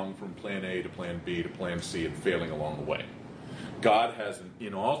stumbling along from plan A to plan B to plan C and failing along the way. God has an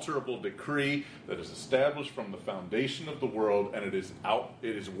inalterable decree that is established from the foundation of the world, and it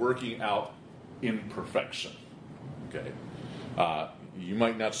is working out in perfection. Okay, you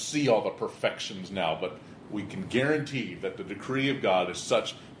might not see all the perfections now, but we can guarantee that the decree of God is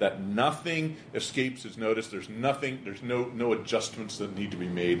such that nothing escapes his notice. There's no adjustments that need to be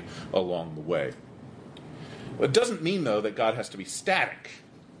made along the way. Well, it doesn't mean, though, that God has to be static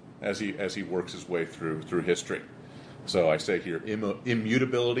as he works his way through history. So I say here,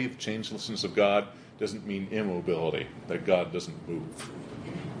 immutability, the changelessness of God, doesn't mean immobility, that God doesn't move.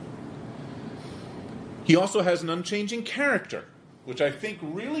 He also has an unchanging character, which I think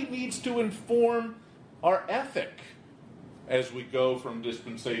really needs to inform our ethic as we go from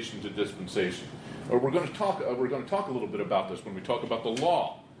dispensation to dispensation. We're going to talk a little bit about this when we talk about the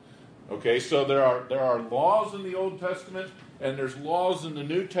law. Okay, so there are laws in the Old Testament, and there's laws in the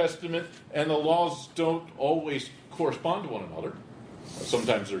New Testament, and the laws don't always correspond to one another.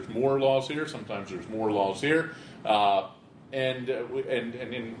 Sometimes there's more laws here, sometimes there's more laws here, and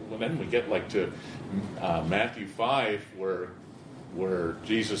then we get like to Matthew 5, where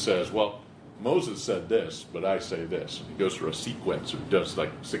Jesus says, well, Moses said this, but I say this. And he goes through a sequence, or does like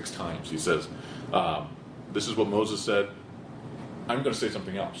 6 times. He says, this is what Moses said. I'm going to say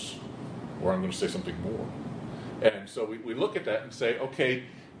something else, or I'm going to say something more. And so we look at that and say, okay,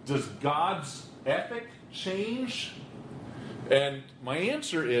 does God's ethic change? And my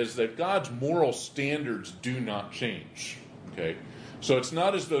answer is that God's moral standards do not change. Okay, so it's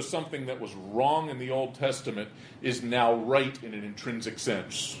not as though something that was wrong in the Old Testament is now right in an intrinsic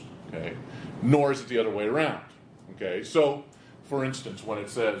sense. Okay, nor is it the other way around. Okay, so for instance, when it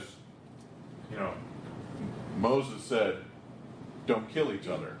says, Moses said, "Don't kill each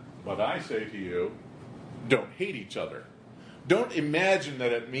other," but I say to you, "Don't hate each other." don't imagine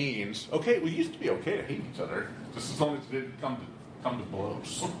that it means, okay, we used to be okay to hate each other, just as long as it didn't come to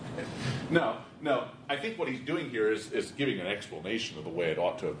blows. No. I think what he's doing here is giving an explanation of the way it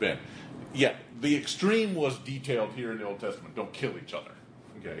ought to have been. Yeah, the extreme was detailed here in the Old Testament. Don't kill each other.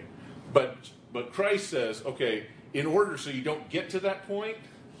 Okay, but Christ says, okay, in order so you don't get to that point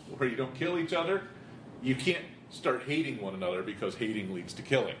where you don't kill each other, you can't start hating one another because hating leads to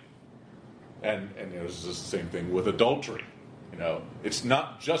killing. And it's the same thing with adultery. It's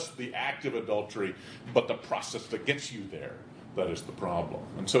not just the act of adultery, but the process that gets you there that is the problem.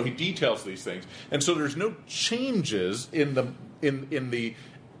 And so he details these things. And so there's no changes in the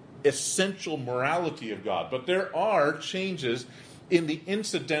essential morality of God, but there are changes in the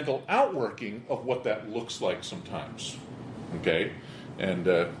incidental outworking of what that looks like sometimes. Okay, and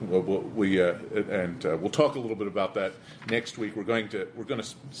we'll talk a little bit about that next week. We're going to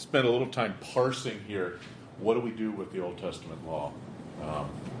spend a little time parsing here. What do we do with the Old Testament law?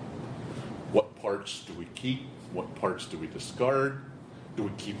 What parts do we keep? What parts do we discard? Do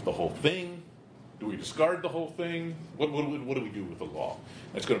we keep the whole thing? Do we discard the whole thing? What do we do with the law?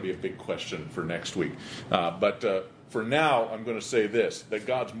 That's going to be a big question for next week. But for now, I'm going to say this, that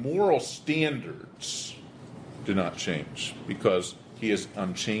God's moral standards do not change because he is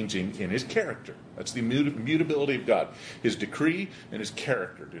unchanging in his character. That's the immutability of God. His decree and his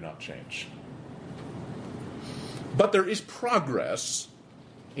character do not change. But there is progress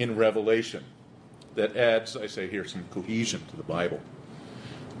in revelation that adds, I say here, some cohesion to the Bible.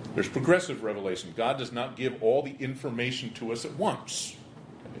 There's progressive revelation. God does not give all the information to us at once.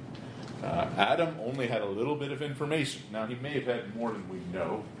 Adam only had a little bit of information. Now, he may have had more than we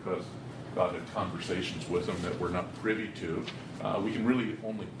know because God had conversations with him that we're not privy to. We can really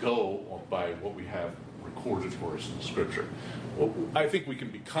only go by what we have recorded for us in the Scripture. Well, I think we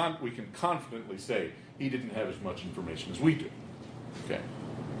can confidently say he didn't have as much information as we do. Okay.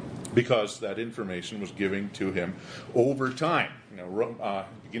 Because that information was given to him over time.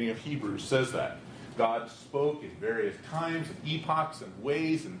 Beginning of Hebrews says that. God spoke in various times and epochs and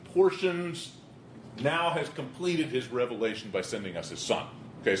ways and portions, now has completed his revelation by sending us his Son.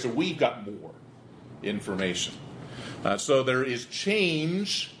 Okay, so we've got more information. So there is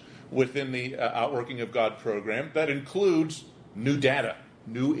change within the outworking of God program that includes new data,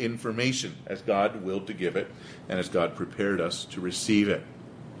 new information, as God willed to give it and as God prepared us to receive it.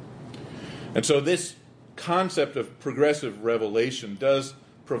 And so this concept of progressive revelation does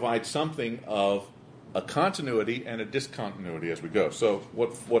provide something of a continuity and a discontinuity as we go. So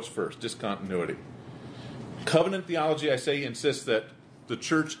what's first? Discontinuity. Covenant theology, I say, insists that the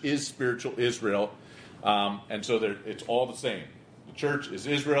church is spiritual Israel, and so it's all the same. The church is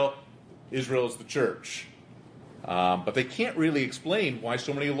Israel, Israel is the church. But they can't really explain why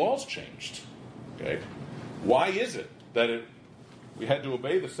so many laws changed. Okay, why is it that we had to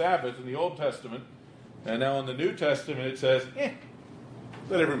obey the Sabbath in the Old Testament, and now in the New Testament it says,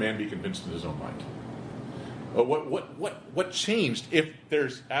 let every man be convinced in his own mind. What changed if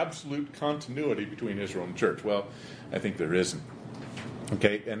there's absolute continuity between Israel and church? Well, I think there isn't.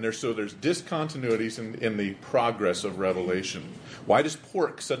 Okay, and there's discontinuities in the progress of revelation. Why does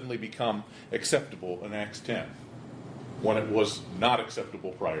pork suddenly become acceptable in Acts 10 when it was not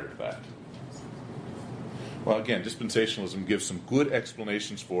acceptable prior to that? Well, again, dispensationalism gives some good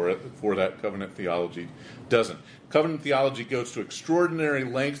explanations for it, for that. Covenant theology doesn't. Covenant theology goes to extraordinary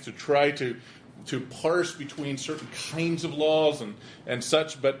lengths to try to parse between certain kinds of laws and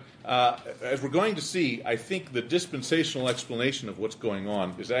such, but as we're going to see, I think the dispensational explanation of what's going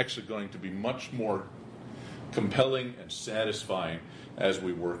on is actually going to be much more compelling and satisfying as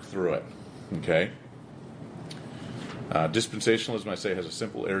we work through it. Okay? Dispensationalism, I say, has a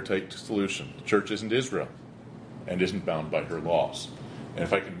simple, airtight solution. The church isn't Israel and isn't bound by her laws. And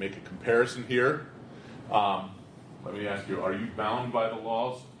if I can make a comparison here, let me ask you, are you bound by the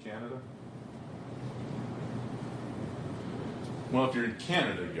laws of Canada? Well, if you're in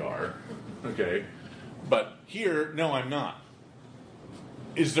Canada, you are. Okay. But here, no, I'm not.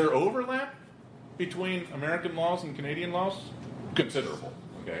 Is there overlap between American laws and Canadian laws? Considerable.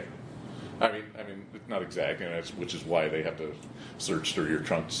 Okay. I mean, it's not exact, which is why they have to search through your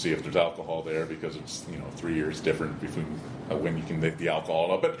trunk to see if there's alcohol there, because it's 3 years different between when you can make the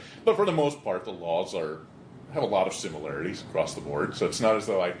alcohol up. But for the most part, the laws have a lot of similarities across the board. So it's not as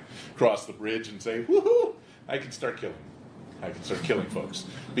though I cross the bridge and say, "Woohoo! I can start killing folks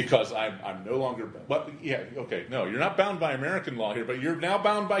because I'm no longer." But yeah, okay, no, you're not bound by American law here, but you're now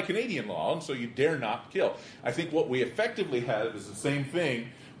bound by Canadian law, and so you dare not kill. I think what we effectively have is the same thing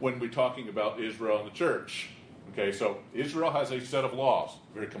when we're talking about Israel and the church. Okay, so Israel has a set of laws,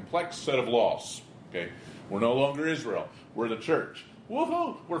 a very complex set of laws. Okay, we're no longer Israel. We're the church.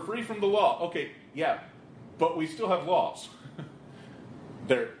 Woohoo! We're free from the law. Okay, yeah, but we still have laws.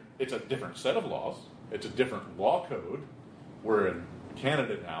 It's a different set of laws. It's a different law code. We're in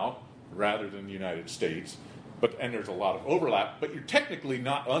Canada now rather than the United States, and there's a lot of overlap. But you're technically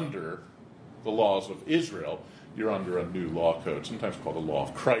not under the laws of Israel. You're under a new law code, sometimes called the law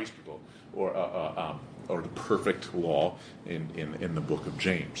of Christ, or the perfect law in the book of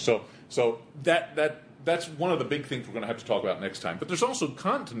James. So that's one of the big things we're going to have to talk about next time. But there's also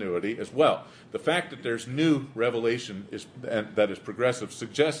continuity as well. The fact that there's new revelation that is progressive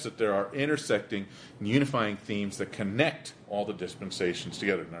suggests that there are intersecting and unifying themes that connect all the dispensations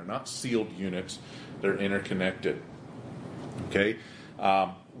together. And they're not sealed units, they're interconnected. Okay?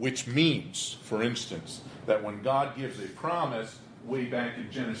 Which means, for instance, that when God gives a promise way back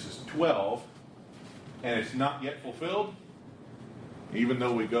in Genesis 12, and it's not yet fulfilled, even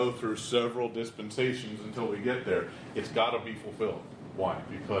though we go through several dispensations until we get there, it's got to be fulfilled. Why?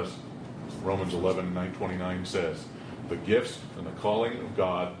 Because Romans 11:9-29 says, the gifts and the calling of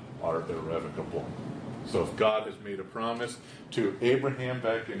God are irrevocable. So if God has made a promise to Abraham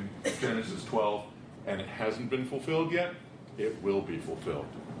back in Genesis 12, and it hasn't been fulfilled yet, it will be fulfilled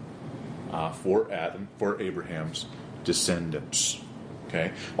for Abraham's descendants.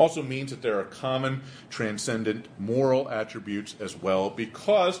 Okay. Also means that there are common, transcendent moral attributes as well,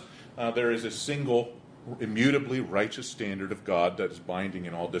 because there is a single, immutably righteous standard of God that is binding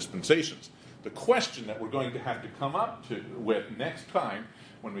in all dispensations. The question that we're going to have to come up with next time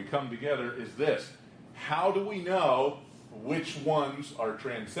when we come together is this: how do we know which ones are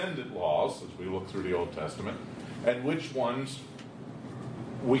transcendent laws, as we look through the Old Testament, and which ones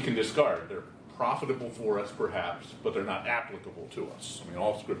we can discard? They're profitable for us, perhaps, but they're not applicable to us. I mean,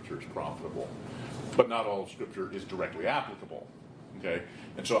 all Scripture is profitable, but not all of Scripture is directly applicable. Okay,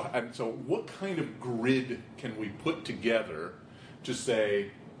 and so what kind of grid can we put together to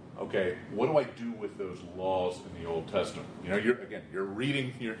say, okay, what do I do with those laws in the Old Testament? You know, you're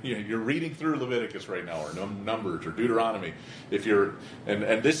reading through Leviticus right now, or Numbers, or Deuteronomy.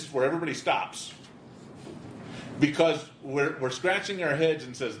 And this is where everybody stops, because we're scratching our heads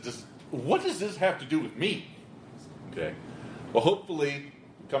and says, what does this have to do with me? Okay. Well, hopefully,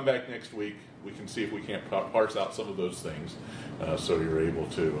 come back next week. We can see if we can't parse out some of those things, so you're able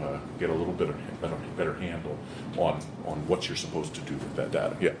to get a little bit of better handle on what you're supposed to do with that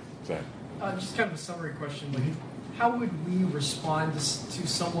data. Yeah, exactly. Just kind of a summary question. Like, how would we respond to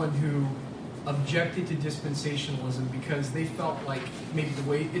someone who objected to dispensationalism because they felt like maybe the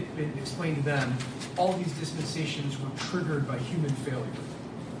way it been explained to them, all these dispensations were triggered by human failure?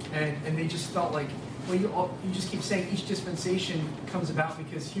 And they just felt like, well, you just keep saying each dispensation comes about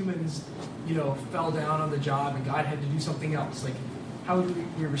because humans, fell down on the job and God had to do something else. Like, how do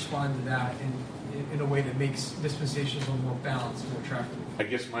we respond to that in a way that makes dispensations a little more balanced and attractive? I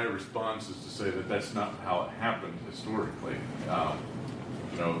guess my response is to say that that's not how it happened historically.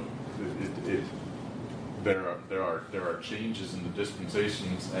 There are changes in the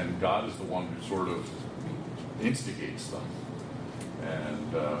dispensations, and God is the one who sort of instigates them.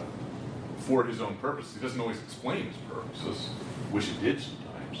 And for his own purpose, he doesn't always explain his purposes. Wish he did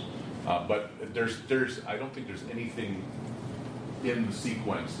sometimes. But I don't think there's anything in the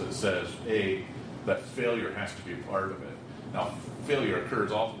sequence that says that failure has to be a part of it. Now, failure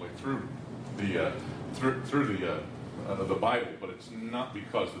occurs all the way through the Bible, but it's not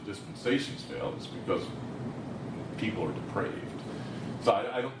because the dispensations failed. It's because people are depraved. So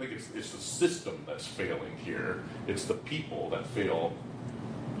I don't think it's the system that's failing here. It's the people that fail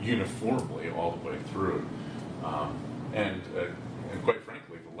uniformly all the way through. And quite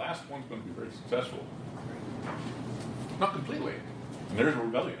frankly, the last one's going to be very successful. Not completely. And there's a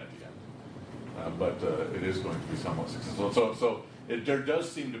rebellion at the end. But it is going to be somewhat successful. So there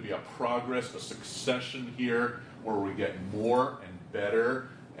does seem to be a progress, a succession here, where we get more and better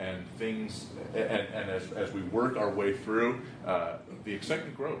and things, and as we work our way through, the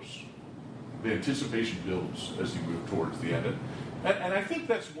excitement grows. The anticipation builds as you move towards the end. And I think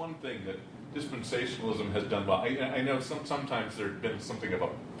that's one thing that dispensationalism has done well. I know sometimes there's been something of a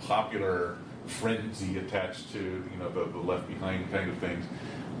popular frenzy attached to the left behind kind of things.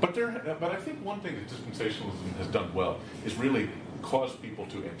 But I think one thing that dispensationalism has done well is really cause people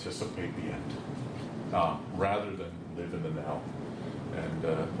to anticipate the end rather than live in the now. And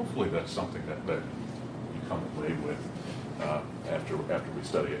hopefully that's something that you come away with after we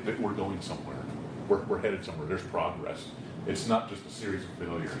study it. That we're going somewhere. We're headed somewhere. There's progress. It's not just a series of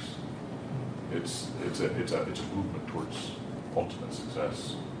failures. It's a movement towards ultimate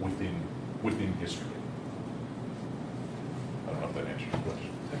success within history. I don't know if that answers your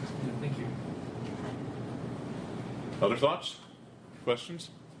question. Thank you. Other thoughts? Questions?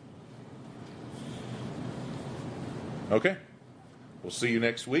 Okay. We'll see you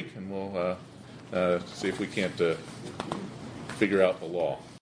next week, and we'll see if we can't figure out the law.